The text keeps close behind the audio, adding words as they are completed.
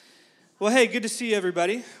Well, hey, good to see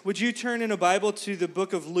everybody. Would you turn in a Bible to the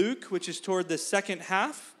book of Luke, which is toward the second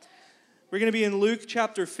half? We're going to be in Luke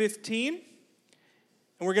chapter 15, and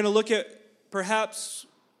we're going to look at perhaps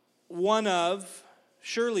one of,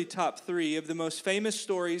 surely top three, of the most famous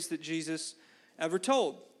stories that Jesus ever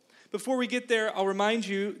told. Before we get there, I'll remind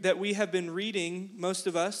you that we have been reading, most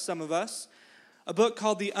of us, some of us, a book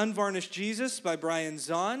called The Unvarnished Jesus by BRYAN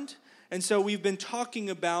SMITH. And so we've been talking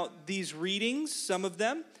about these readings, some of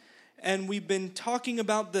them, and we've been talking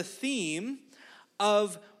about the theme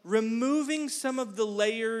of removing some of the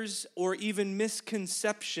layers or even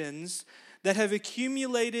misconceptions that have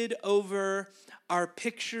accumulated over our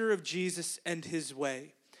picture of Jesus and his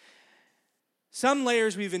way. Some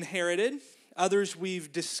layers we've inherited, others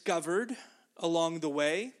we've discovered along the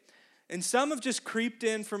way, and some have just creeped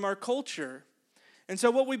in from our culture. And so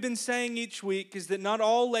what we've been saying each week is that not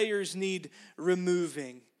all layers need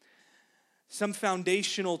removing. Some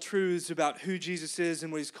foundational truths about who Jesus is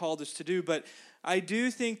and what he's called us to do, but I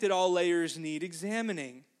do think that all layers need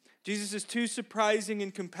examining. Jesus is too surprising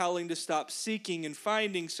and compelling to stop seeking and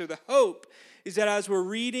finding, so the hope is that as we're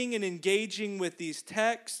reading and engaging with these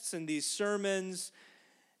texts and these sermons,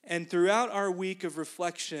 and throughout our week of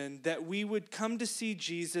reflection, that we would come to see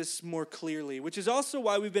Jesus more clearly, which is also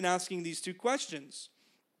why we've been asking these two questions.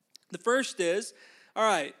 The first is, all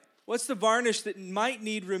right, what's the varnish that might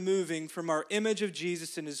need removing from our image of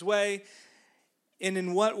Jesus and his way? And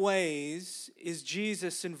in what ways is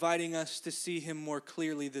Jesus inviting us to see him more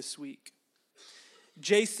clearly this week?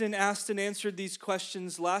 Jason asked and answered these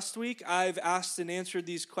questions last week. I've asked and answered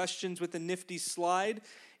these questions with a nifty slide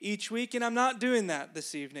each week, and I'm not doing that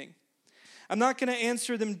this evening. I'm not going to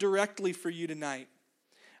answer them directly for you tonight.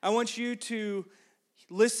 I want you to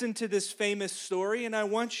listen to this famous story, and I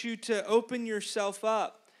want you to open yourself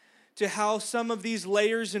up to how some of these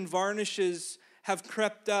layers and varnishes have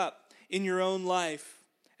crept up in your own life.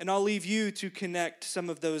 And I'll leave you to connect some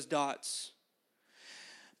of those dots.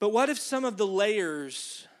 But what if some of the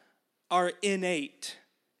layers are innate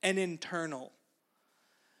and internal?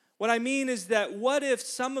 What I mean is that what if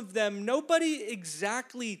some of them, nobody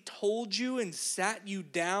exactly told you and sat you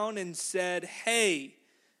down and said, hey,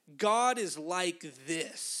 God is like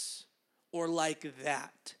this or like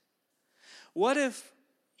that? What if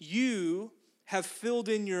you have filled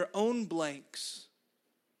in your own blanks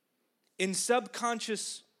in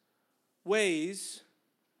subconscious ways,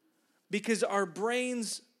 because our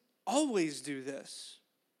brains always do this?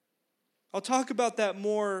 I'll talk about that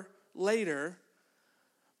more later.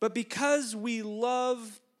 But because we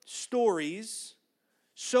love stories,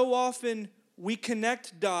 so often we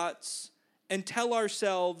connect dots and tell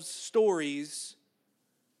ourselves stories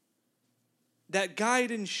that guide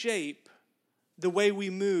and shape the way we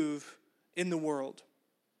move in the world.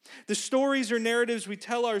 The stories or narratives we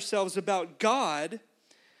tell ourselves about God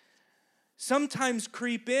sometimes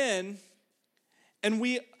creep in, and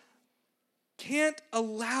we can't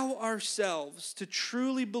allow ourselves to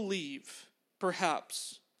truly believe,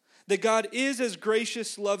 perhaps, that God is as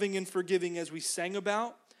gracious, loving, and forgiving as we sang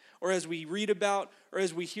about, or as we read about, or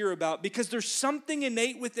as we hear about, because there's something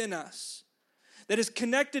innate within us that has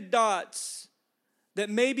connected dots that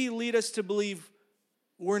maybe lead us to believe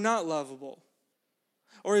we're not lovable.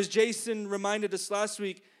 Or as Jason reminded us last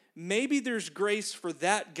week, maybe there's grace for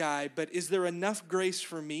that guy, but is there enough grace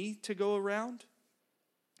for me to go around?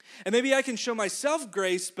 And maybe I can show myself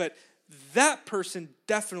grace, but that person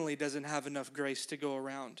definitely doesn't have enough grace to go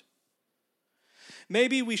around.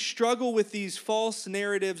 Maybe we struggle with these false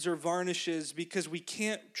narratives or varnishes because we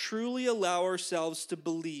can't truly allow ourselves to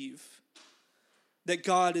believe that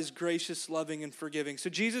God is gracious, loving, and forgiving. So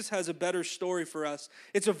Jesus has a better story for us.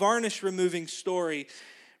 It's a varnish-removing story.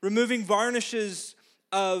 Removing varnishes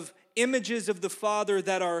of images of the Father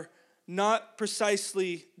that are not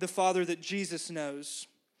precisely the Father that Jesus knows.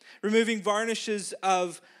 Removing varnishes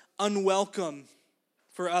of unwelcome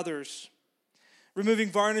for others.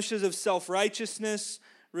 Removing varnishes of self-righteousness.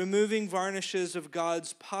 Removing varnishes of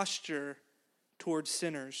God's posture towards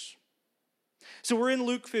sinners. So we're in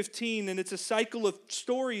Luke 15, and it's a cycle of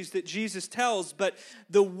stories that Jesus tells, but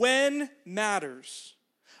the when matters.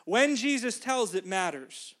 When Jesus tells, it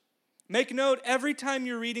matters. Make note, every time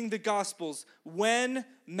you're reading the Gospels, when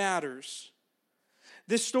matters.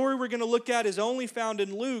 This story we're going to look at is only found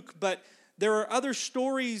in Luke, but there are other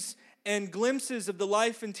stories and glimpses of the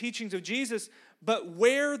life and teachings of Jesus, but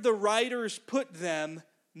where the writers put them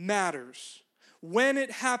matters. When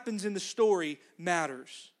it happens in the story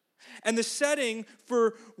matters. And the setting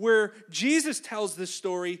for where Jesus tells this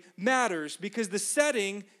story matters because the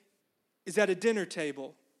setting is at a dinner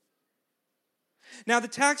table. Now the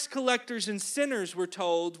tax collectors and sinners, we're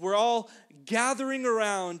told, were all gathering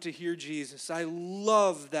around to hear Jesus. I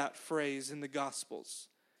love that phrase in the Gospels.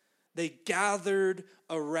 They gathered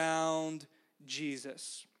around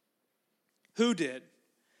Jesus. Who did?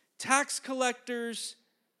 Tax collectors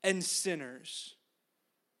and sinners.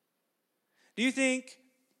 Do you think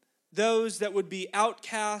those that would be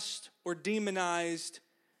outcast or demonized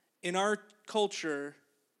in our culture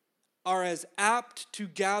are as apt to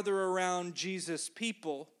gather around Jesus'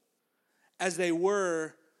 people as they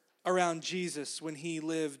were around Jesus when he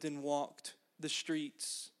lived and walked the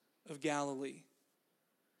streets of Galilee?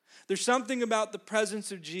 There's something about the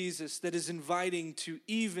presence of Jesus that is inviting to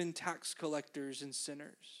even tax collectors and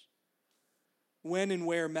sinners. When and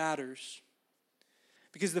where matters.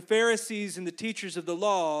 Because the Pharisees and the teachers of the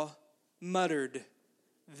law muttered,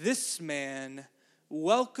 "This man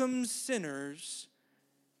welcomes sinners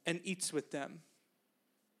and eats with them."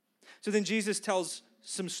 So then Jesus tells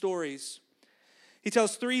some stories. He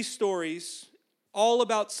tells 3 stories, all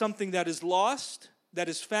about something that is lost, that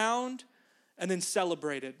is found, and then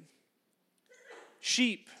celebrated.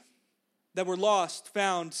 Sheep that were lost,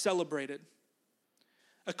 found, celebrated.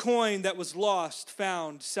 A coin that was lost,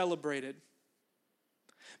 found, celebrated.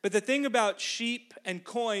 But the thing about sheep and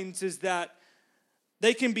coins is that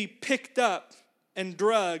they can be picked up and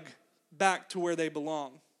dragged back to where they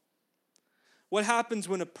belong. What happens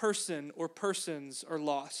when a person or persons are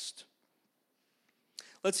lost?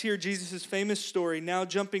 Let's hear Jesus' famous story, now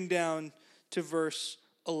jumping down to verse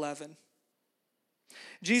 11.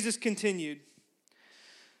 Jesus continued,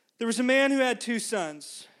 "There was a man who had 2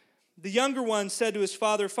 sons. The younger one said to his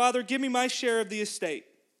father, 'Father, give me my share of the estate.'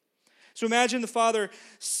 So imagine the father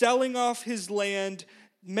selling off his land,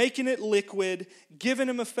 making it liquid, giving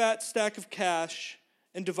him a fat stack of cash,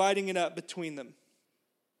 and dividing it up between them.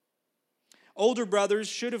 Older brothers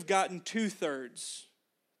should have gotten 2/3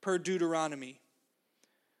 per Deuteronomy.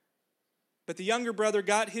 But the younger brother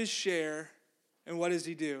got his share, and what does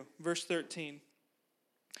he do? Verse 13.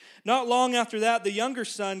 Not long after that, the younger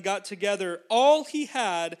son got together all he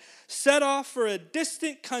had, set off for a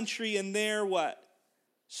distant country, and there what?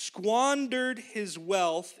 Squandered his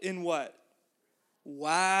wealth in what?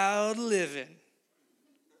 Wild living.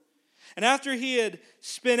 And after he had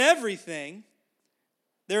spent everything,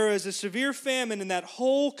 there was a severe famine in that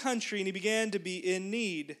whole country, and he began to be in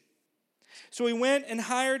need. So he went and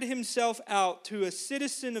hired himself out to a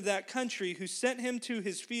citizen of that country who sent him to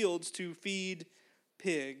his fields to feed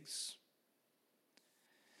pigs.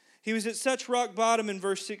 He was at such rock bottom in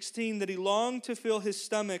verse 16 that he longed to fill his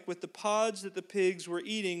stomach with the pods that the pigs were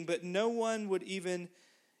eating, but no one would even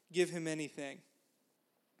give him anything.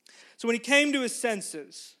 So when he came to his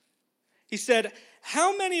senses, he said,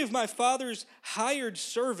 'How many of my father's hired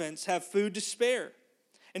servants have food to spare?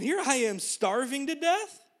 And here I am starving to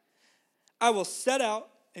death? I will set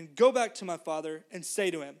out and go back to my father and say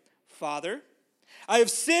to him, Father, I have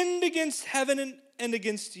sinned against heaven and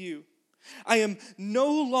against you. I am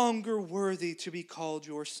no longer worthy to be called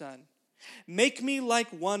your son. Make me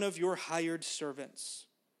like one of your hired servants.'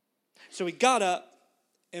 So he got up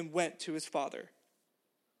and went to his father.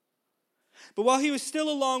 But while he was still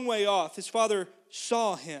a long way off, his father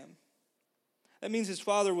saw him. That means his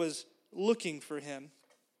father was looking for him.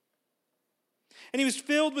 And he was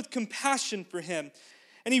filled with compassion for him.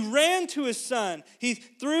 And he ran to his son. He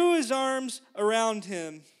threw his arms around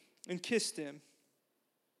him and kissed him.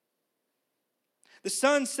 The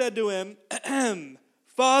son said to him,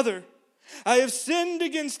 'Father, I have sinned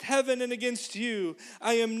against heaven and against you.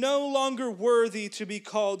 I am no longer worthy to be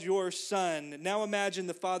called your son.' Now imagine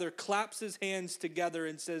the father claps his hands together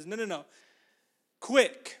and says, No.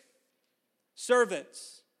 Quick,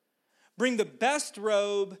 servants, bring the best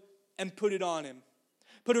robe and put it on him.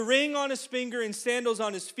 Put a ring on his finger and sandals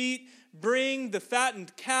on his feet. Bring the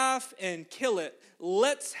fattened calf and kill it.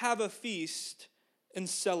 Let's have a feast and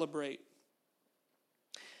celebrate."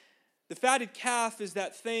 The fatted calf is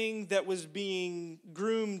that thing that was being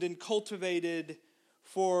groomed and cultivated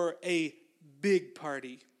for a big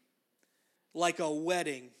party, like a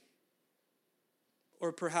wedding,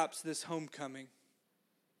 or perhaps this homecoming.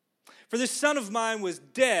 For this son of mine was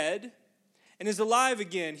dead and is alive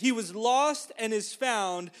again. He was lost and is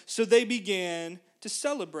found, so they began to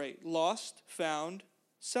celebrate. Lost, found,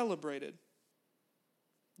 celebrated.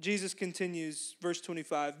 Jesus continues, verse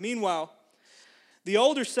 25. Meanwhile, the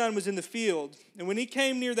older son was in the field, and when he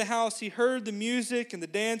came near the house, he heard the music and the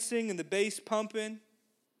dancing and the bass pumping.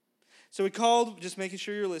 So he called, just making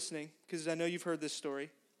sure you're listening, because I know you've heard this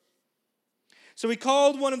story. So he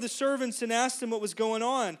called one of the servants and asked him what was going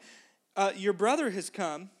on. Your brother has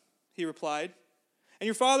come, he replied, And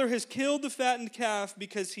your father has killed the fattened calf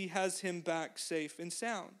because he has him back safe and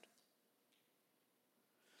sound.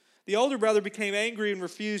 The older brother became angry and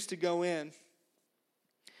refused to go in.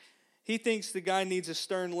 He thinks the guy needs a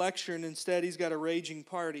stern lecture, and instead he's got a raging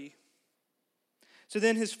party. So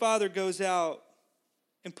then his father goes out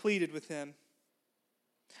and pleaded with him.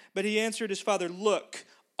 But he answered his father, "Look,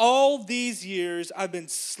 all these years I've been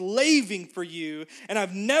slaving for you, and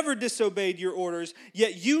I've never disobeyed your orders,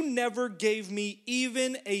 yet you never gave me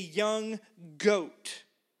even a young goat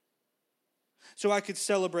so I could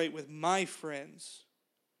celebrate with my friends.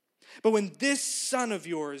 But when this son of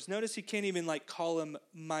yours," notice he can't even call him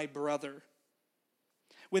my brother.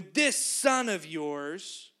 "When this son of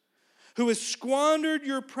yours, who has squandered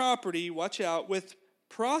your property," watch out, "with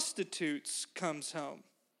prostitutes comes home,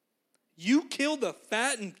 you killed a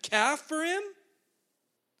fattened calf for him?"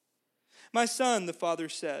 "My son," the father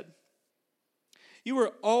said, "you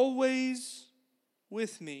are always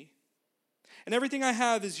with me, and everything I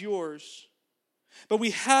have is yours. But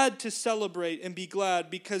we had to celebrate and be glad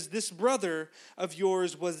because this brother of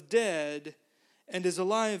yours was dead and is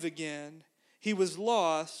alive again. He was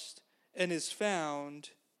lost and is found,"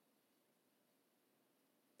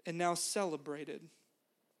 and now celebrated.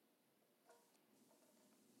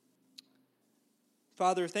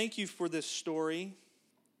 Father, thank you for this story.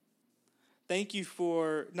 Thank you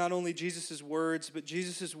for not only Jesus' words, but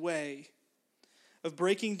Jesus' way of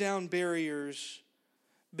breaking down barriers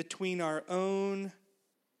between our own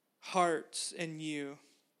hearts and you,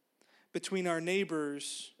 between our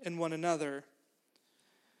neighbors and one another.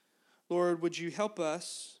 Lord, would you help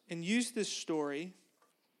us and use this story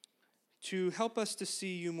to help us to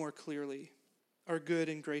see you more clearly, our good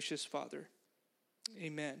and gracious Father.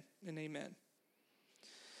 Amen and amen.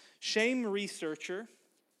 Shame researcher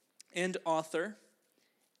and author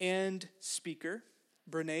and speaker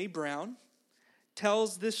Brené Brown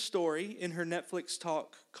tells this story in her Netflix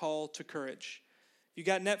talk, Call to Courage. You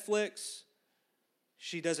got Netflix,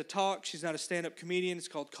 she does a talk. She's not a stand-up comedian. It's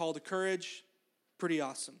called Call to Courage. Pretty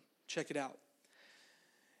awesome. Check it out.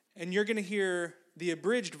 And you're going to hear the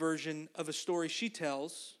abridged version of a story she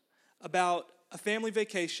tells about a family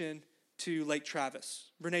vacation to Lake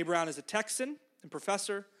Travis. Brené Brown is a Texan and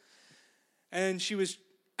professor, and she was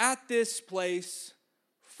at this place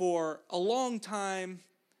for a long time,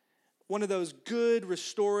 one of those good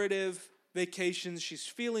restorative vacations. She's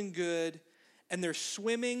feeling good, and they're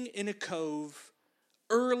swimming in a cove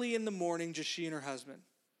early in the morning, just she and her husband.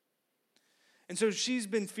 And so she's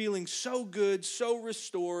been feeling so good, so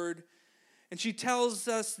restored, and she tells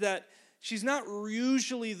us that she's not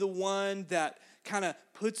usually the one that kind of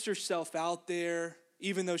puts herself out there,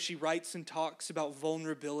 even though she writes and talks about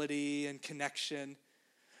vulnerability and connection.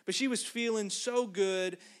 But she was feeling so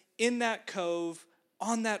good in that cove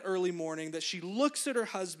on that early morning that she looks at her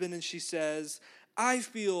husband and she says, "I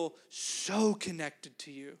feel so connected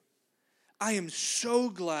to you. I am so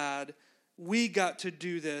glad we got to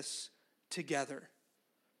do this together."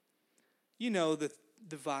 You know the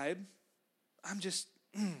vibe. This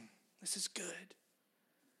is good.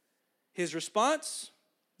 His response,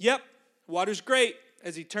 "Yep, water's great,"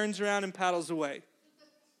 as he turns around and paddles away.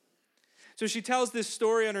 So she tells this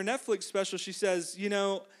story on her Netflix special. She says,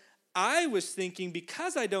 I was thinking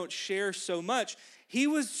because I don't share so much, he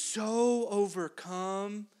was so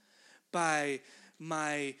overcome by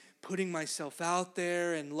my putting myself out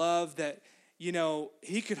there and love that,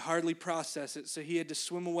 he could hardly process it. So he had to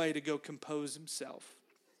swim away to go compose himself.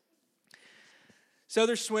 So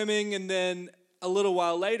they're swimming, and then a little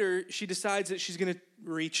while later, she decides that she's going to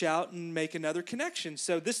reach out and make another connection.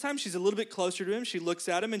 So this time she's a little bit closer to him. She looks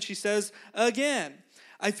at him and she says, "Again,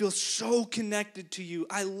 I feel so connected to you.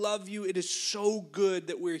 I love you. It is so good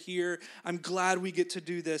that we're here. I'm glad we get to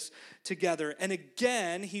do this together." And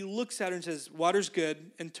again, he looks at her and says, "Water's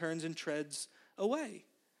good," and turns and treads away.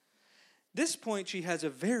 This point, she has a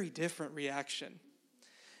very different reaction.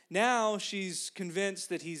 Now she's convinced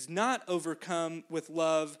that he's not overcome with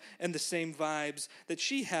love and the same vibes that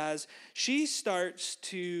she has. She starts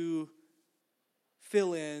to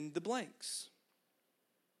fill in the blanks.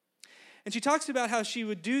 And she talks about how she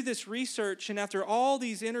would do this research, and after all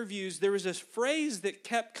these interviews, there was this phrase that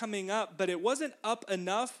kept coming up, but it wasn't up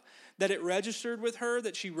enough that it registered with her,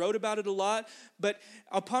 that she wrote about it a lot. But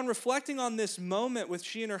upon reflecting on this moment with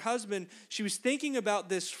she and her husband, she was thinking about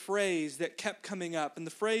this phrase that kept coming up. And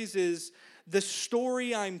the phrase is, "the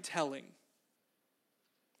story I'm telling."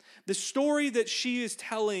 The story that she is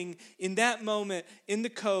telling in that moment in the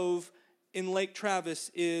cove in Lake Travis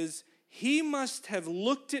is, he must have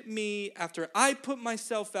looked at me after I put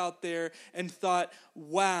myself out there and thought,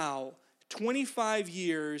 wow, 25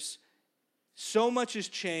 years, So much has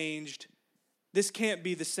changed. This can't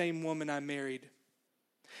be the same woman I married.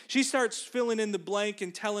 She starts filling in the blank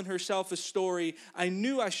and telling herself a story. I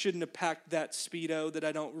knew I shouldn't have packed that Speedo that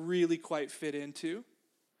I don't really quite fit into.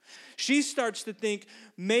 She starts to think,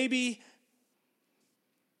 maybe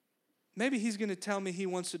he's going to tell me he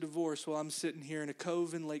wants a divorce while I'm sitting here in a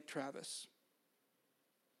cove in Lake Travis.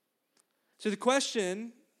 So the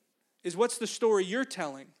question is, what's the story you're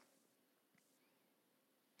telling?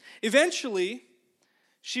 Eventually,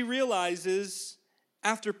 she realizes,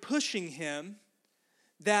 after pushing him,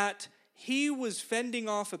 that he was fending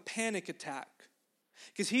off a panic attack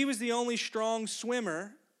because he was the only strong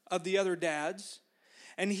swimmer of the other dads,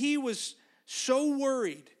 and he was so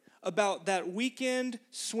worried about that weekend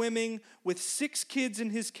swimming with 6 kids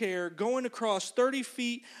in his care, going across 30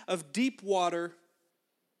 feet of deep water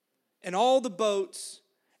and all the boats,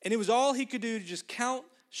 and it was all he could do to just count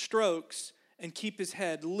strokes and keep his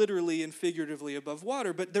head literally and figuratively above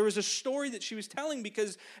water. But there was a story that she was telling,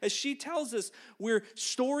 because as she tells us, we're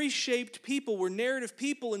story-shaped people, we're narrative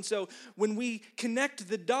people, and so when we connect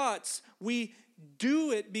the dots, we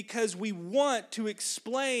do it because we want to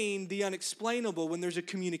explain the unexplainable when there's a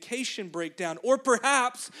communication breakdown, or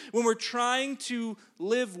perhaps when we're trying to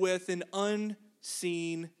live with an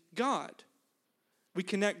unseen God. We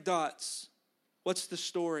connect dots. What's the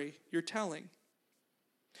story you're telling?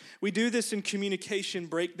 We do this in communication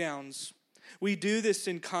breakdowns. We do this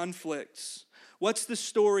in conflicts. What's the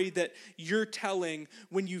story that you're telling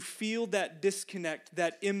when you feel that disconnect,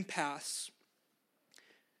 that impasse?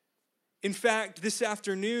 In fact, this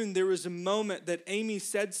afternoon, there was a moment that Amy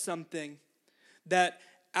said something that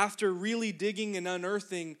after really digging and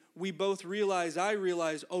unearthing, I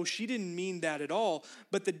realized, oh, she didn't mean that at all.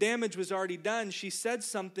 But the damage was already done. She said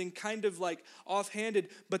something kind of like offhanded,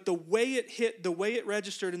 but the way it hit, the way it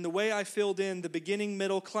registered, and the way I filled in the beginning,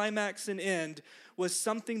 middle, climax, and end was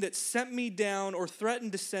something that sent me down or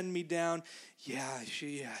threatened to send me down.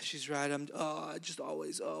 She's right.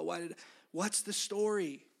 What's the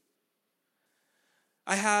story?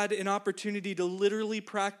 I had an opportunity to literally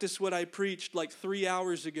practice what I preached like 3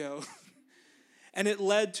 hours ago. And it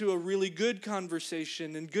led to a really good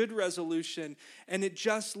conversation and good resolution. And it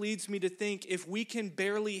just leads me to think, if we can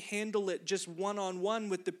barely handle it just one-on-one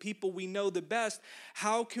with the people we know the best,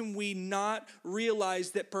 how can we not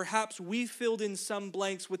realize that perhaps we filled in some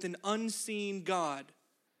blanks with an unseen God,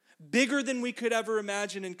 bigger than we could ever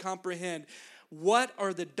imagine and comprehend? What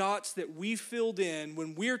are the dots that we filled in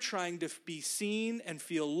when we're trying to be seen and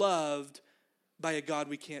feel loved by a God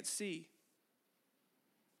we can't see?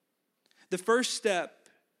 The first step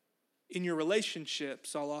in your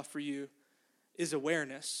relationships, I'll offer you, is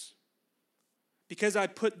awareness. Because I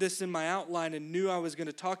put this in my outline and knew I was going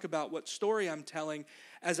to talk about what story I'm telling,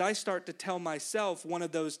 as I start to tell myself one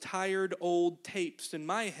of those tired old tapes in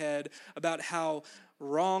my head about how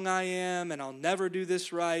wrong I am and I'll never do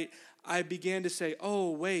this right, I began to say,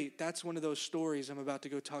 oh, wait, that's one of those stories I'm about to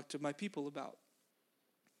go talk to my people about.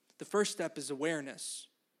 The first step is awareness.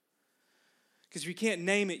 Because if you can't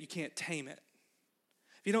name it, you can't tame it.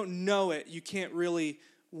 If you don't know it, you can't really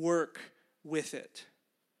work with it.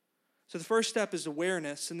 So the first step is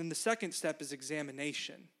awareness, and then the second step is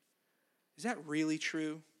examination. Is that really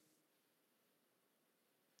true?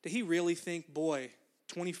 Did he really think, boy,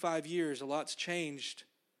 25 years, a lot's changed?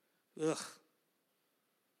 Ugh.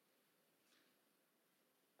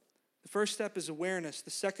 The first step is awareness.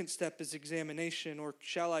 The second step is examination, or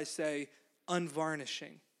shall I say,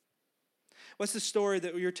 unvarnishing. What's the story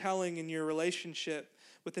that you're telling in your relationship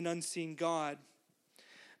with an unseen God?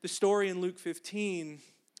 The story in Luke 15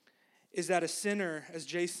 is that a sinner, as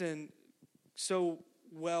Jason so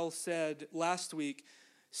well said last week,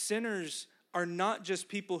 sinners are not just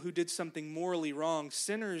people who did something morally wrong.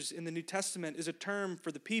 Sinners in the New Testament is a term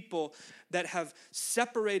for the people that have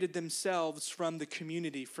separated themselves from the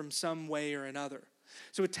community from some way or another.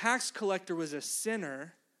 So a tax collector was a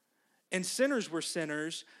sinner, and sinners were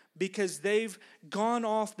sinners because they've gone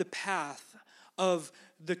off the path of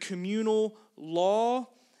the communal law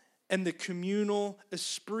and the communal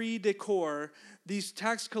esprit de corps. These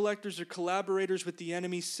tax collectors are collaborators with the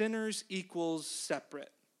enemy. Sinners equals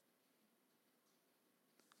separate.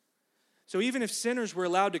 So even if sinners were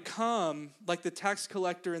allowed to come, like the tax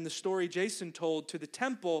collector in the story Jason told, to the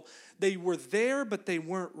temple, they were there, but they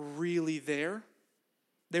weren't really there.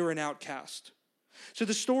 They were an outcast. So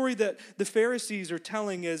the story that the Pharisees are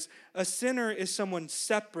telling is a sinner is someone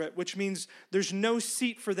separate, which means there's no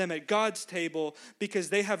seat for them at God's table because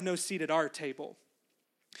they have no seat at our table.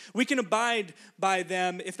 We can abide by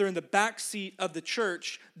them if they're in the back seat of the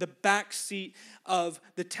church, the back seat of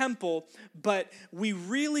the temple, but we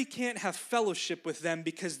really can't have fellowship with them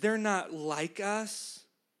because they're not like us.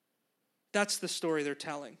 That's the story they're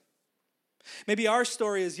telling. Maybe our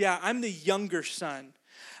story is, I'm the younger son.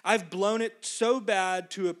 I've blown it so bad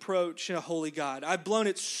to approach a holy God. I've blown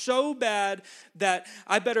it so bad that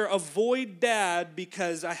I better avoid dad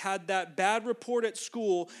because I had that bad report at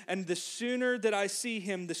school, and the sooner that I see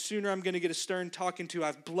him, the sooner I'm going to get a stern talking to.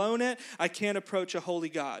 I've blown it. I can't approach a holy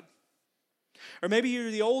God. Or maybe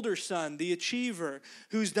you're the older son, the achiever,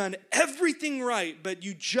 who's done everything right, but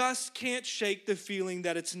you just can't shake the feeling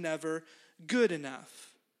that it's never good enough.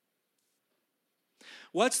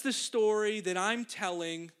 What's the story that I'm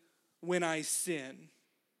telling when I sin?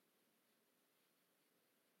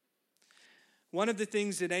 One of the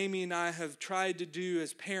things that Amy and I have tried to do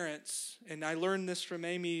as parents, and I learned this from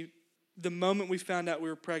Amy the moment we found out we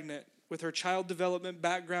were pregnant, with her child development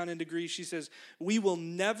background and degree, she says, we will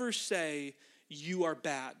never say you are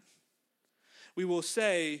bad. We will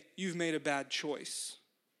say you've made a bad choice.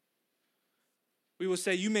 We will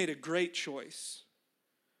say you made a great choice,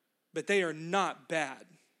 but they are not bad.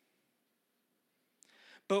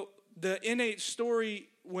 But the innate story,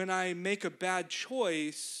 when I make a bad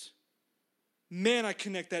choice, man, I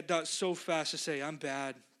connect that dot so fast to say, I'm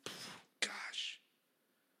bad. Gosh.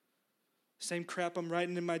 Same crap I'm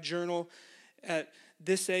writing in my journal at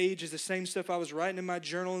this age is the same stuff I was writing in my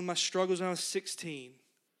journal in my struggles when I was 16.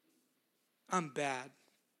 I'm bad.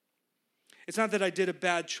 It's not that I did a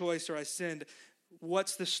bad choice or I sinned.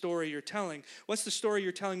 What's the story you're telling? What's the story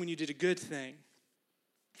you're telling when you did a good thing?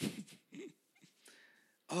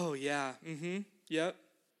 Oh, yeah. Yep.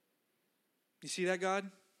 You see that, God?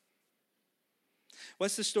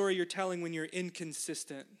 What's the story you're telling when you're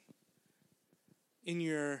inconsistent in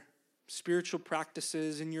your spiritual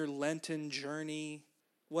practices, in your Lenten journey?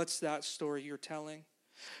 What's that story you're telling?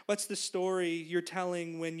 What's the story you're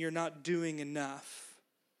telling when you're not doing enough?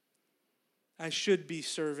 I should be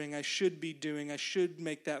serving. I should be doing. I should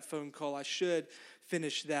make that phone call. I should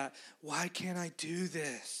finish that. Why can't I do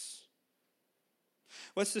this?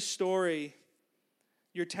 What's the story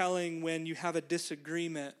you're telling when you have a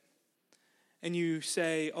disagreement and you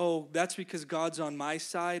say, oh, that's because God's on my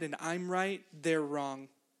side and I'm right? They're wrong.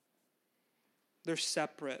 They're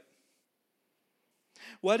separate.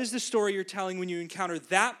 What is the story you're telling when you encounter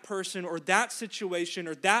that person or that situation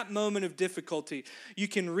or that moment of difficulty? You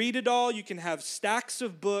can read it all. You can have stacks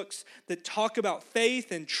of books that talk about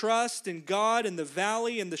faith and trust in God and the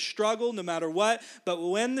valley and the struggle, no matter what. But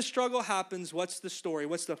when the struggle happens, what's the story?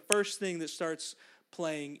 What's the first thing that starts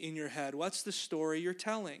playing in your head? What's the story you're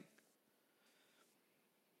telling?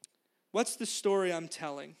 What's the story I'm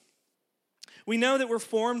telling? We know that we're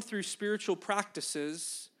formed through spiritual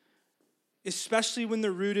practices, especially when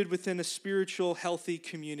they're rooted within a spiritual, healthy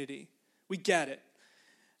community. We get it.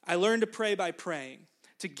 I learned to pray by praying,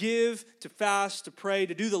 to give, to fast, to pray,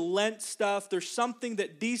 to do the Lent stuff. There's something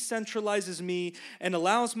that decentralizes me and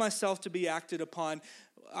allows myself to be acted upon.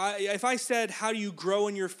 If I said, how do you grow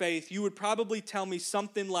in your faith, you would probably tell me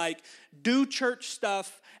something like, do church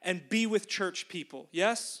stuff and be with church people.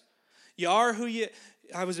 Yes? You are who you,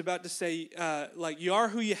 I was about to say, you are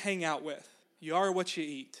who you hang out with. You are what you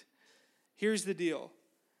eat. Here's the deal.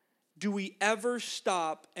 Do we ever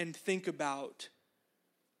stop and think about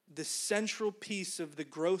the central piece of the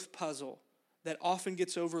growth puzzle that often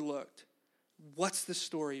gets overlooked? What's the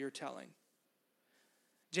story you're telling?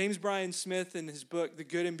 BRYAN SMITH in his book, The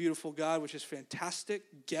Good and Beautiful God, which is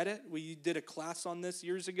fantastic. Get it? We did a class on this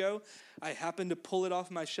years ago. I happened to pull it off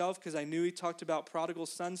my shelf because I knew he talked about prodigal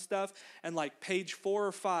son stuff. And like page 4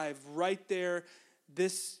 or 5, right there,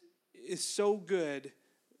 this is so good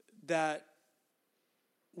that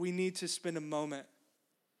we need to spend a moment.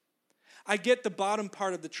 I get the bottom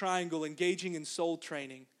part of the triangle, engaging in soul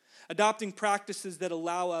training, adopting practices that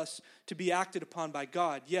allow us to be acted upon by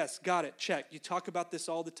God. Yes, got it, check. You talk about this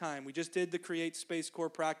all the time. We just did the Create Space Core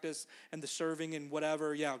practice and the serving and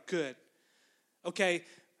whatever. Yeah, good. Okay,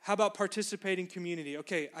 how about participating community?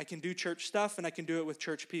 Okay, I can do church stuff and I can do it with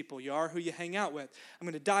church people. You are who you hang out with. I'm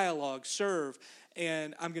going to dialogue, serve,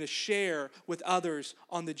 and I'm going to share with others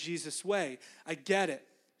on the Jesus way. I get it.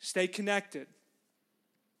 Stay connected.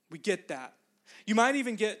 We get that. You might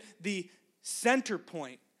even get the center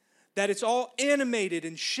point, that it's all animated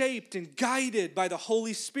and shaped and guided by the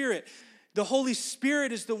Holy Spirit. The Holy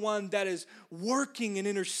Spirit is the one that is working and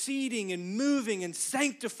interceding and moving and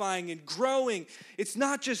sanctifying and growing. It's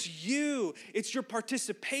not just you. It's your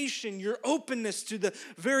participation, your openness to the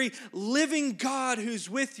very living God who's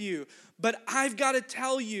with you. But I've got to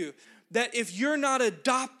tell you, that if you're not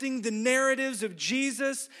adopting the narratives of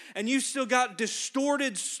Jesus and you still got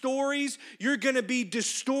distorted stories, you're going to be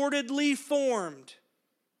distortedly formed.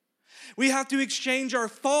 We have to exchange our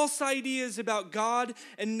false ideas about God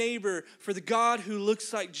and neighbor for the God who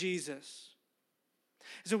looks like Jesus.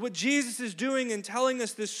 So what Jesus is doing in telling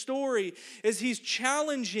us this story is he's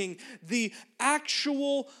challenging the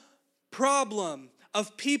actual problem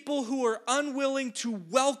of people who are unwilling to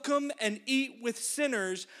welcome and eat with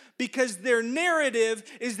sinners because their narrative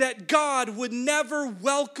is that God would never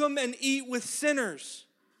welcome and eat with sinners.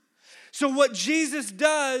 So what Jesus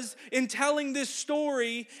does in telling this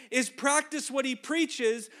story is practice what he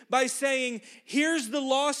preaches by saying, here's the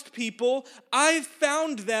lost people, I've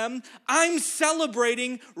found them, I'm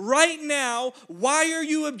celebrating right now, why are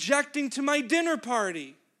you objecting to my dinner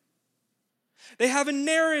party? They have a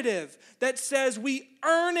narrative that says we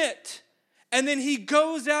earn it, and then he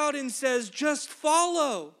goes out and says, just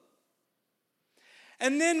follow.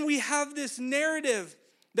 And then we have this narrative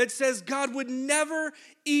that says God would never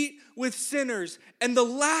eat with sinners. And the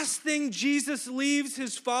last thing Jesus leaves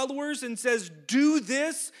his followers and says, do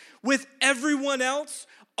this with everyone else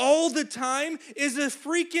all the time, is a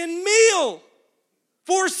freaking meal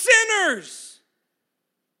for sinners.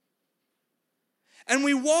 And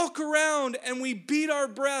we walk around and we beat our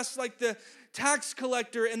breasts like the tax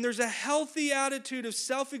collector, and there's a healthy attitude of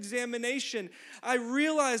self-examination. I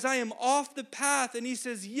realize I am off the path, and he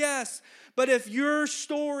says, yes, but if your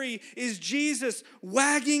story is Jesus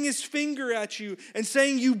wagging his finger at you and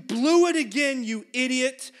saying, you blew it again, you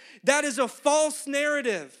idiot, that is a false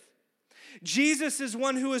narrative. Jesus is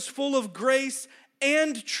one who is full of grace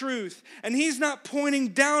and truth. And he's not pointing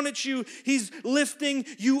down at you. He's lifting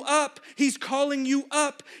you up. He's calling you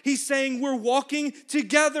up. He's saying we're walking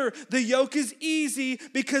together. The yoke is easy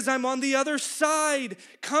because I'm on the other side.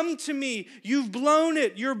 Come to me. You've blown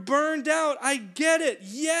it. You're burned out. I get it.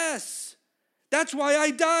 Yes. That's why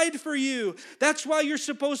I died for you. That's why you're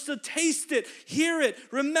supposed to taste it, hear it,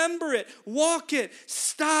 remember it, walk it.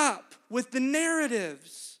 Stop with the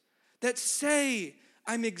narratives that say,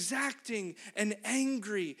 I'm exacting and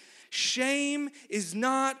angry. Shame is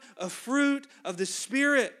not a fruit of the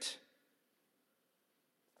Spirit.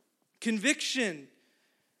 Conviction,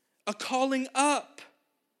 a calling up.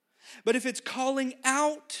 But if it's calling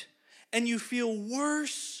out and you feel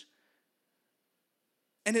worse,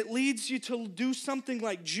 and it leads you to do something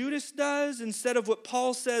like Judas does, instead of what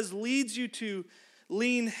Paul says leads you to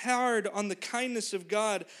lean hard on the kindness of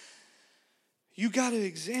God, you got to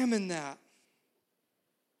examine that.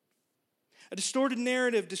 A distorted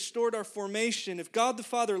narrative distorts our formation. If God the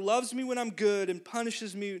Father loves me when I'm good and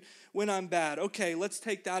punishes me when I'm bad, okay, let's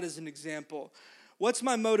take that as an example. What's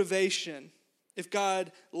my motivation? If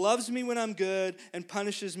God loves me when I'm good and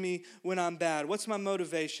punishes me when I'm bad, what's my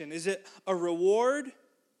motivation? Is it a reward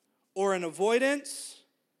or an avoidance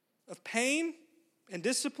of pain and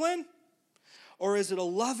discipline? Or is it a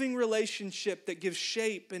loving relationship that gives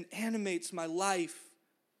shape and animates my life?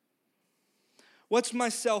 What's my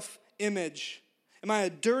self-image? Am I a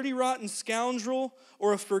dirty, rotten scoundrel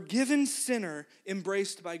or a forgiven sinner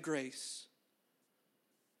embraced by grace?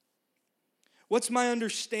 What's my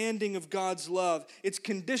understanding of God's love? It's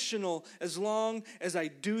conditional as long as I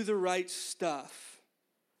do the right stuff.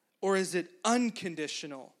 Or is it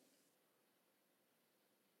unconditional?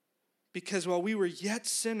 Because while we were yet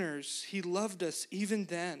sinners, he loved us even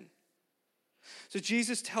then. So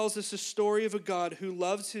Jesus tells us a story of a God who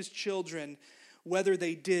loves his children whether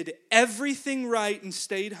they did everything right and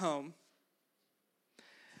stayed home,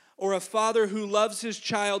 or a father who loves his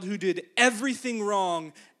child who did everything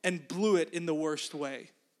wrong and blew it in the worst way.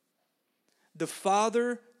 The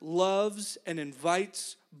Father loves and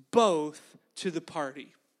invites both to the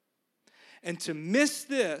party. And to miss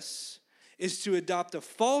this is to adopt a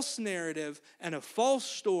false narrative and a false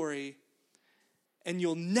story, and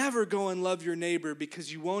you'll never go and love your neighbor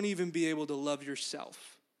because you won't even be able to love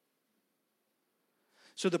yourself.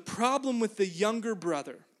 So the problem with the younger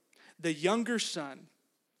brother, the younger son,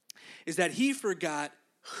 is that he forgot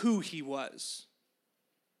who he was.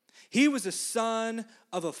 He was a son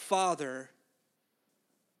of a father.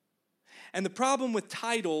 And the problem with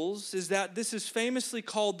titles is that this is famously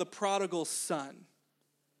called the prodigal son.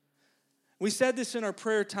 We said this in our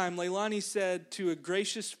prayer time. Leilani said, to a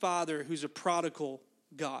gracious father who's a prodigal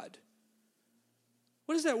God.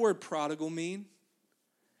 What does that word prodigal mean?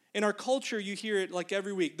 In our culture, you hear it like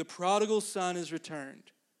every week. The prodigal son is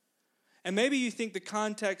returned. And maybe you think the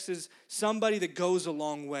context is somebody that goes a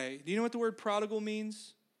long way. Do you know what the word prodigal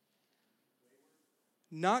means?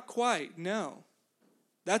 Not quite, no.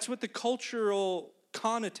 That's what the cultural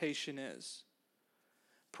connotation is.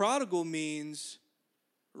 Prodigal means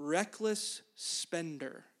reckless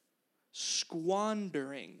spender,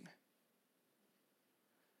 squandering.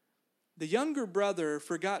 The younger brother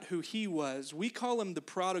forgot who he was. We call him the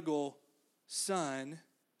prodigal son.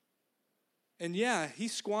 And yeah, he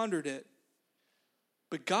squandered it.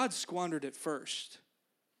 But God squandered it first.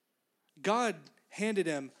 God handed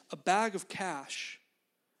him a bag of cash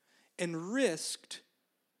and risked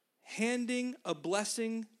handing a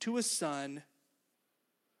blessing to a son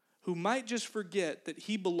who might just forget that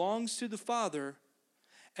he belongs to the Father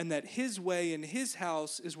and that his way in his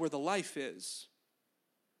house is where the life is.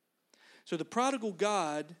 So the prodigal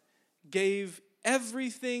God gave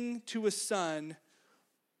everything to a son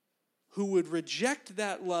who would reject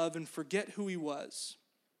that love and forget who he was.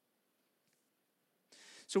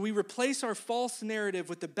 So we replace our false narrative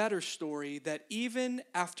with the better story that even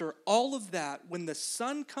after all of that, when the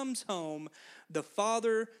son comes home, the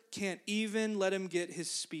father can't even let him get his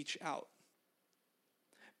speech out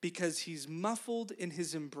because he's muffled in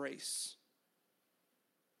his embrace.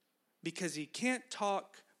 Because he can't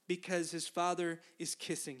talk because his father is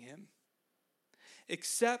kissing him.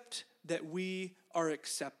 Accept that we are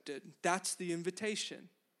accepted. That's the invitation.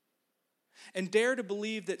 And dare to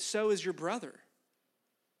believe that so is your brother.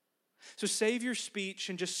 So save your speech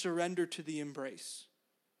and just surrender to the embrace.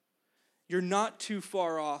 You're not too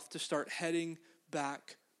far off to start heading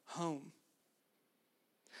back home.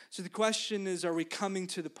 So the question is, are we coming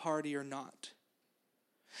to the party or not?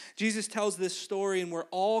 Jesus tells this story, and we're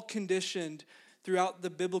all conditioned throughout the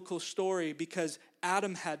biblical story because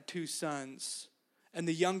Adam had 2 sons, and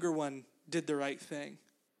the younger one did the right thing.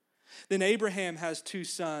 Then Abraham has 2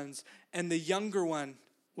 sons, and the younger one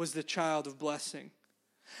was the child of blessing.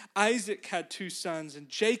 Isaac had 2 sons, and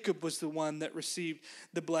Jacob was the one that received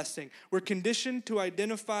the blessing. We're conditioned to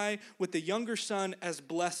identify with the younger son as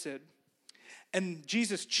blessed. And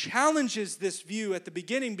Jesus challenges this view at the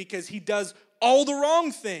beginning because he does all the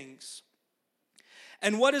wrong things.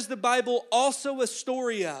 And what is the Bible also a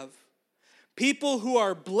story of? People who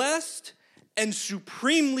are blessed and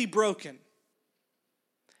supremely broken.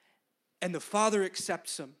 And the Father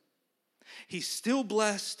accepts them. He's still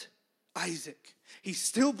blessed Isaac. He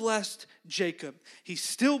still blessed Jacob. He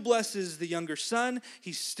still blesses the younger son.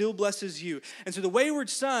 He still blesses you. And so the wayward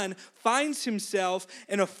son finds himself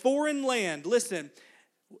in a foreign land. Listen,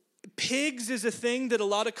 pigs is a thing that a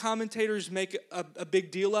lot of commentators make a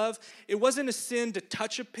big deal of. It wasn't a sin to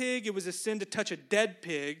touch a pig. It was a sin to touch a dead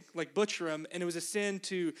pig, like butcher him. And it was a sin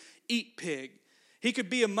to eat pig. He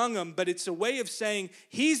could be among them, but it's a way of saying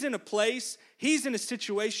he's in a place, he's in a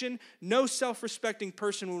situation no self-respecting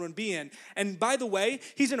person would be in. And by the way,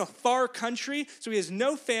 he's in a far country, so he has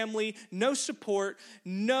no family, no support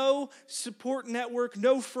network,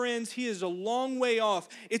 no friends. He is a long way off.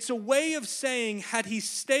 It's a way of saying had he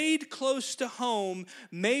stayed close to home,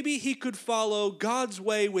 maybe he could follow God's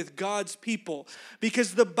way with God's people.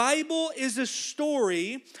 Because the Bible is a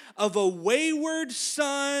story of a wayward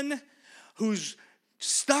son who's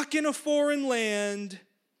stuck in a foreign land,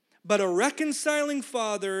 but a reconciling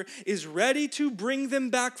father is ready to bring them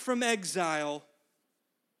back from exile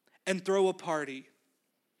and throw a party.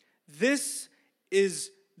 This is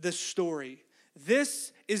the story.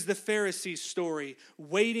 This is the Pharisees' story,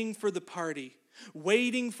 waiting for the party,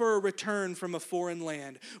 waiting for a return from a foreign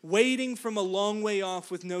land, waiting from a long way off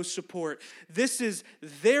with no support. This is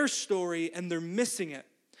their story, and they're missing it.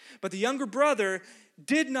 But the younger brother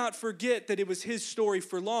did not forget that it was his story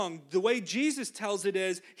for long. The way Jesus tells it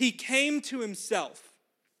is, he came to himself.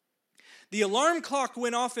 The alarm clock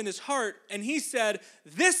went off in his heart, and he said,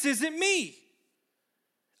 "This isn't me.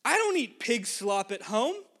 I don't eat pig slop at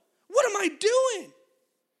home. What am I doing?"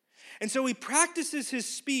 And so he practices his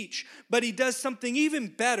speech, but he does something even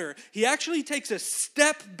better. He actually takes a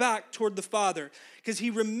step back toward the Father because he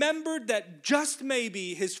remembered that just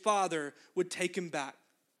maybe his Father would take him back.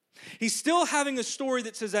 He's still having a story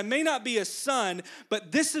that says, I may not be a son,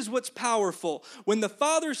 but this is what's powerful. When the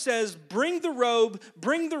father says, bring the robe,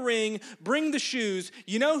 bring the ring, bring the shoes,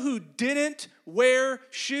 you know who didn't wear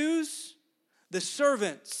shoes? The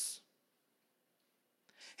servants.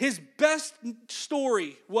 His best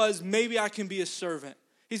story was, maybe I can be a servant.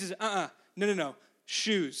 He says, no,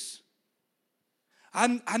 shoes.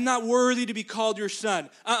 I'm not worthy to be called your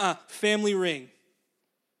son. Family ring.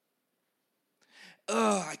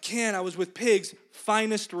 I can't. I was with pigs.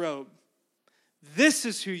 Finest robe. This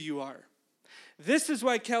is who you are. This is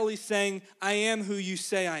why Kelly's saying, I am who you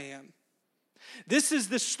say I am. This is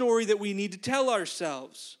the story that we need to tell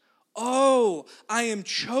ourselves. Oh, I am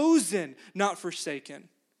chosen, not forsaken.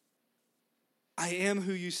 I am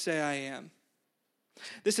who you say I am.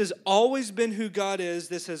 This has always been who God is.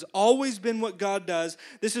 This has always been what God does.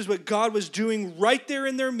 This is what God was doing right there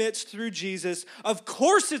in their midst through Jesus. Of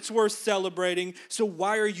course it's worth celebrating, so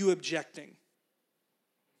why are you objecting?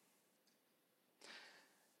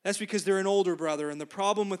 That's because they're an older brother, and the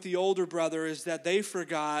problem with the older brother is that they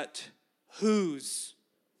forgot whose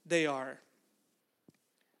they are.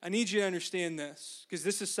 I need you to understand this, because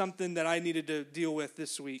this is something that I needed to deal with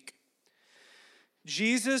this week.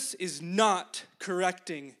 Jesus is not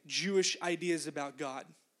correcting Jewish ideas about God.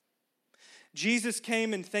 Jesus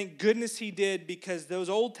came, and thank goodness he did, because those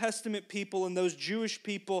Old Testament people and those Jewish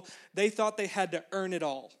people, they thought they had to earn it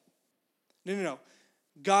all. No.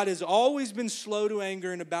 God has always been slow to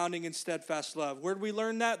anger and abounding in steadfast love. Where did we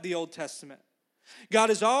learn that? The Old Testament. God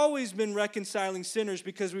has always been reconciling sinners,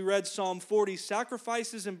 because we read Psalm 40,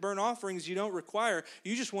 sacrifices and burnt offerings you don't require.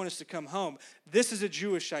 You just want us to come home. This is a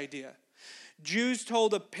Jewish idea. Jews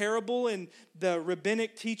told a parable in the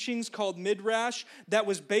rabbinic teachings called Midrash that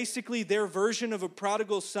was basically their version of a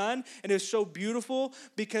prodigal son. And it's so beautiful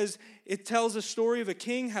because it tells a story of a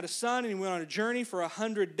king had a son, and he went on a journey for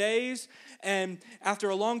 100 days. And after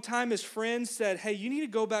a long time, his friends said, hey, you need to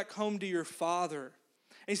go back home to your father.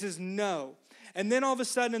 And he says, no. And then all of a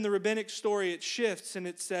sudden in the rabbinic story, it shifts and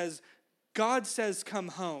it says, God says, come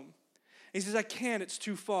home. And he says, I can't, it's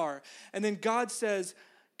too far. And then God says,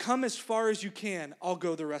 come as far as you can, I'll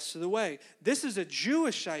go the rest of the way. This is a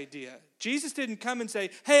Jewish idea. Jesus didn't come and say,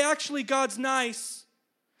 hey, actually, God's nice.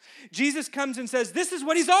 Jesus comes and says, this is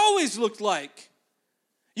what he's always looked like.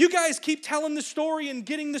 You guys keep telling the story and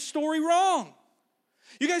getting the story wrong.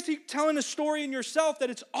 You guys keep telling a story in yourself that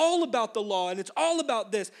it's all about the law and it's all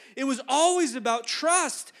about this. It was always about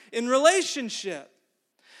trust in relationship.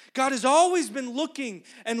 God has always been looking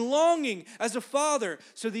and longing as a father.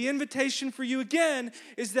 So the invitation for you again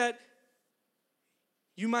is that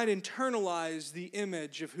you might internalize the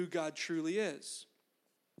image of who God truly is.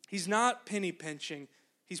 He's not penny pinching.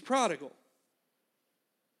 He's prodigal.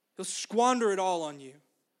 He'll squander it all on you.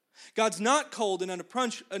 God's not cold and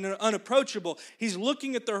unapproachable. He's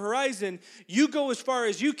looking at the horizon. You go as far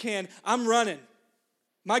as you can. I'm running.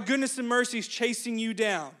 My goodness and mercy is chasing you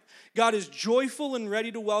down. God is joyful and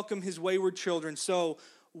ready to welcome his wayward children. So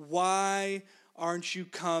why aren't you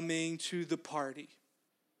coming to the party?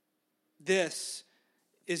 This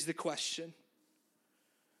is the question.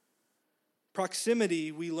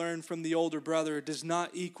 Proximity, we learn from the older brother, does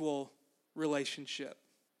not equal relationship.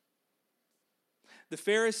 The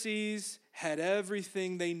Pharisees had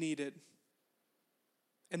everything they needed,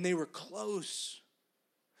 and they were close.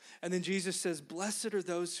 And then Jesus says, blessed are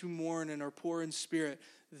those who mourn and are poor in spirit.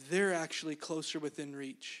 They're actually closer within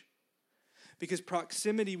reach. Because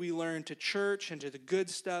proximity, we learn, to church and to the good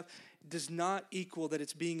stuff does not equal that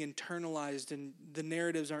it's being internalized and the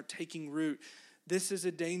narratives aren't taking root. This is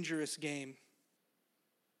a dangerous game.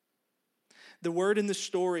 The word in the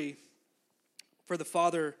story for the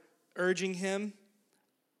father urging him,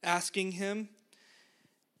 asking him,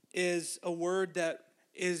 is a word that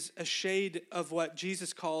is a shade of what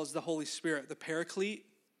Jesus calls the Holy Spirit, the Paraclete.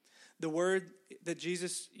 The word that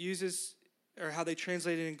Jesus uses, or how they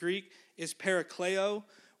translate it in Greek, is parakleo,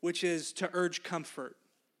 which is to urge comfort.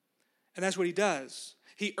 And that's what he does.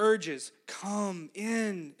 He urges, come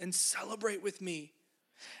in and celebrate with me.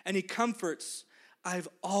 And he comforts, I've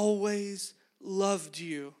always loved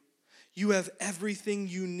you. You have everything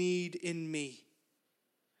you need in me.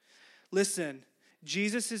 Listen,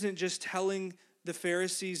 Jesus isn't just telling the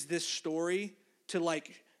Pharisees this story to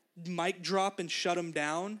like mic drop and shut them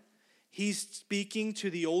down. He's speaking to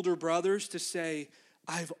the older brothers to say,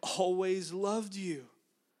 I've always loved you.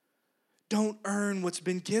 Don't earn what's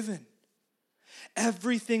been given.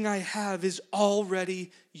 Everything I have is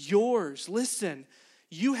already yours. Listen,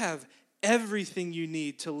 you have everything you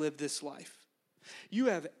need to live this life. You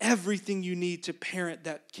have everything you need to parent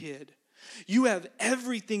that kid. You have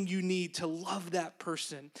everything you need to love that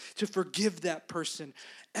person, to forgive that person.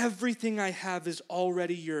 Everything I have is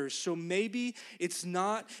already yours. So maybe it's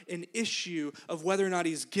not an issue of whether or not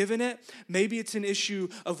he's given it. Maybe it's an issue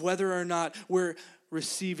of whether or not we're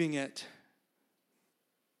receiving it.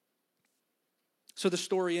 So the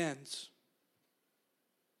story ends.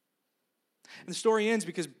 And the story ends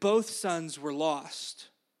because both sons were lost.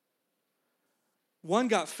 One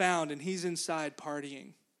got found and he's inside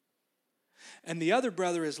partying. And the other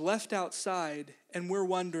brother is left outside, and we're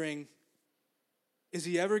wondering, is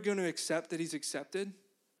he ever going to accept that he's accepted?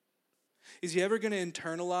 Is he ever going to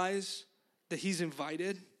internalize that he's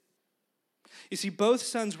invited? You see, both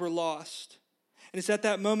sons were lost. And it's at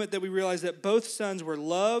that moment that we realize that both sons were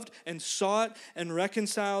loved and sought and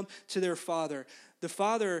reconciled to their father. The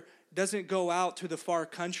father doesn't go out to the far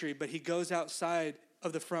country, but he goes outside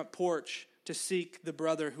of the front porch to seek the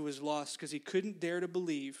brother who was lost because he couldn't dare to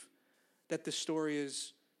believe that the story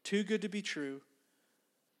is too good to be true.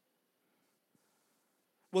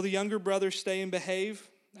 Will the younger brother stay and behave?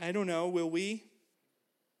 I don't know. Will we?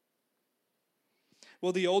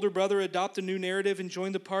 Will the older brother adopt a new narrative and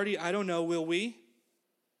join the party? I don't know. Will we?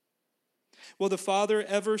 Will the father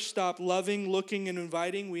ever stop loving, looking, and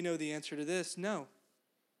inviting? We know the answer to this. No.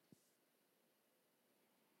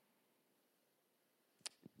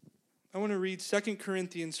 I want to read 2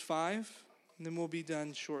 Corinthians 5, and then we'll be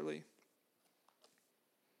done shortly.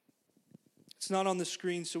 It's not on the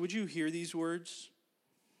screen, so would you hear these words?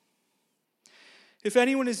 If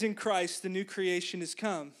anyone is in Christ, the new creation has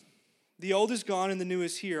come. The old is gone and the new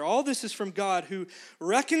is here. All this is from God who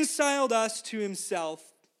reconciled us to himself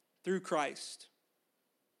through Christ.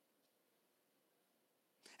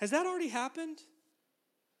 Has that already happened?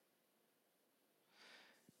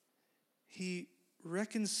 He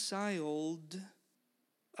reconciled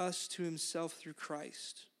us to himself through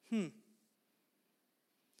Christ.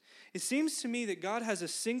 It seems to me that God has a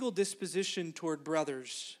single disposition toward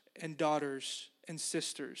brothers and daughters and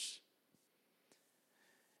sisters.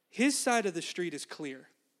 His side of the street is clear.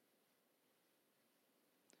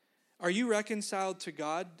 Are you reconciled to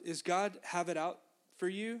God? Does God have it out for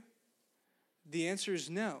you? The answer is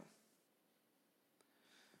no.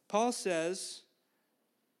 Paul says,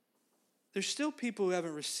 there's still people who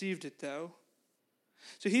haven't received it, though.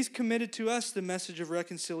 So he's committed to us the message of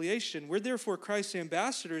reconciliation. We're therefore Christ's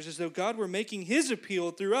ambassadors, as though God were making his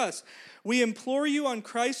appeal through us. We implore you on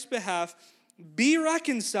Christ's behalf, be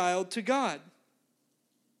reconciled to God.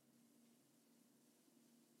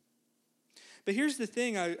 But here's the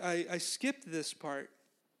thing, I skipped this part.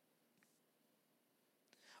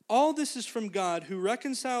 All this is from God, who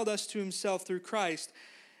reconciled us to himself through Christ,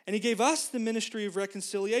 and he gave us the ministry of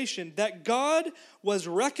reconciliation, that God was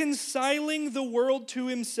reconciling the world to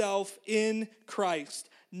himself in Christ,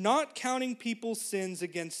 not counting people's sins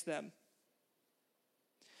against them.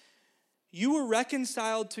 You were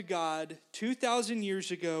reconciled to God 2,000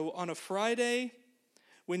 years ago on a Friday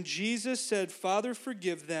when Jesus said, Father,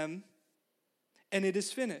 forgive them, and it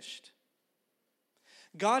is finished.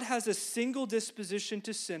 God has a single disposition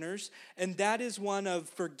to sinners, and that is one of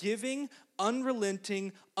forgiving,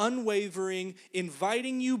 unrelenting, unwavering,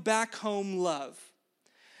 inviting you back home love.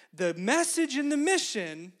 The message and the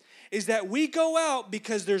mission is that we go out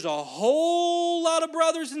because there's a whole lot of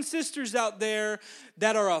brothers and sisters out there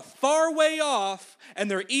that are a far way off,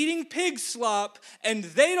 and they're eating pig slop, and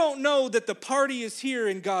they don't know that the party is here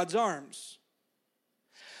in God's arms.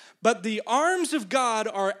 But the arms of God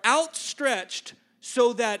are outstretched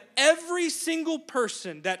so that every single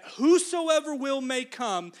person, that whosoever will may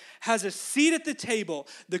come, has a seat at the table.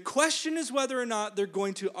 The question is whether or not they're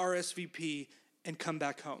going to RSVP and come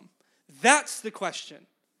back home. That's the question.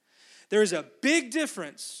 There is a big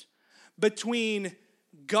difference between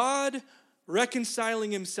God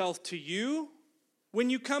reconciling himself to you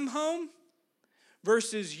when you come home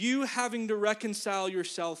versus you having to reconcile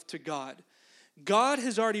yourself to God. God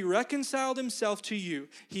has already reconciled himself to you.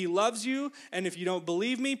 He loves you, and if you don't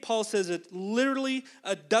believe me, Paul says it literally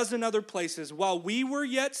a dozen other places. While we were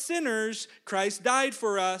yet sinners, Christ died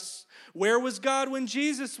for us. Where was God when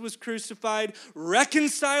Jesus was crucified?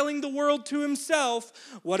 Reconciling the world to himself.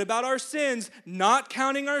 What about our sins? Not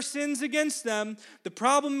counting our sins against them. The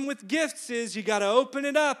problem with gifts is you got to open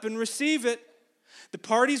it up and receive it. The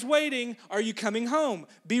party's waiting. Are you coming home?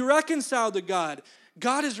 Be reconciled to God.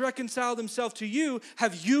 God has reconciled himself to you.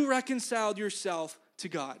 Have you reconciled yourself to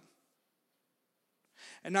God?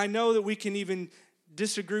 And I know that we can even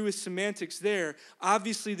disagree with semantics there.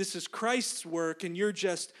 Obviously, this is Christ's work, and you're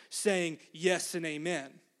just saying yes and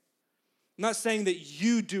amen. I'm not saying that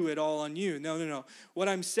you do it all on you. No. What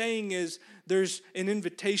I'm saying is there's an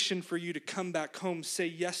invitation for you to come back home, say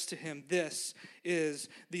yes to him. This is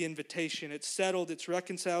the invitation. It's settled, it's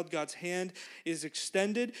reconciled. God's hand is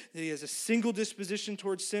extended. He has a single disposition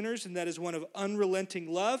towards sinners, and that is one of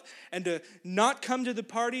unrelenting love. And to not come to the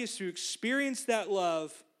party is to experience that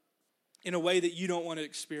love in a way that you don't want to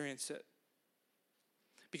experience it.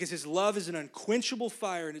 Because his love is an unquenchable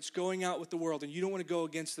fire, and it's going out with the world, and you don't want to go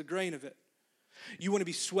against the grain of it. You want to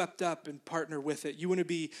be swept up and partner with it. You want to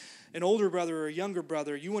be an older brother or a younger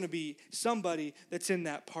brother. You want to be somebody that's in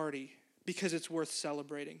that party because it's worth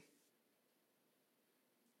celebrating.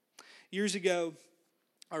 Years ago,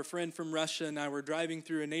 our friend from Russia and I were driving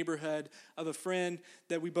through a neighborhood of a friend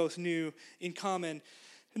that we both knew in common.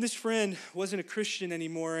 And this friend wasn't a Christian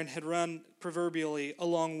anymore and had run proverbially a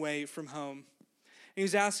long way from home. he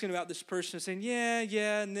was asking about this person, saying,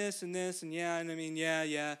 yeah, and this, and yeah, and I mean,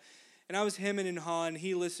 yeah. And I was hemming and hawing, and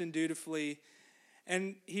he listened dutifully.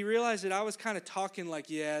 And he realized that I was kind of talking like,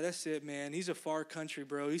 yeah, that's it, man. He's a far country,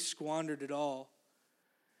 bro. He squandered it all.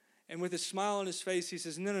 And with a smile on his face, he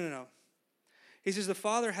says, no. He says, the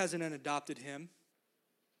Father hasn't adopted him.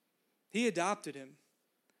 He adopted him.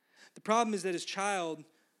 The problem is that his child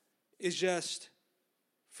is just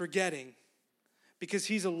forgetting because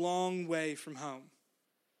he's a long way from home.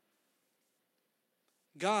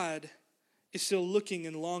 God is still looking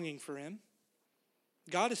and longing for him.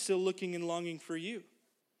 God is still looking and longing for you.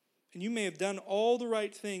 And you may have done all the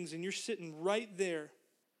right things and you're sitting right there.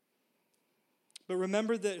 But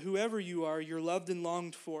remember that whoever you are, you're loved and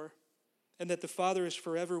longed for. And that the Father is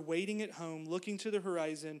forever waiting at home, looking to the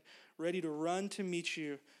horizon, ready to run to meet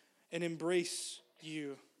you and embrace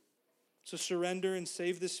you. So surrender and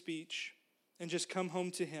save the speech and just come home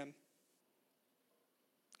to him.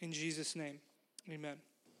 In Jesus' name, amen.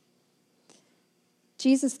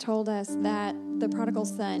 Jesus told us that the prodigal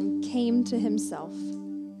son came to himself.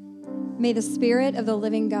 May the Spirit of the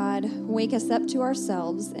living God wake us up to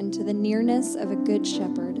ourselves and to the nearness of a good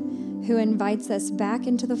shepherd who invites us back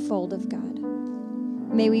into the fold of God.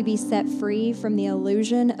 May we be set free from the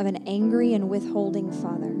illusion of an angry and withholding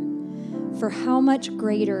Father. For how much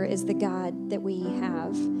greater is the God that we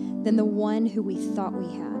have than the one who we thought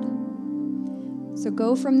we had? So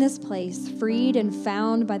go from this place, freed and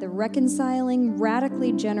found by the reconciling,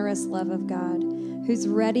 radically generous love of God, who's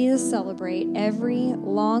ready to celebrate every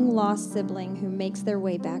long-lost sibling who makes their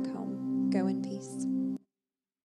way back home. Go in peace.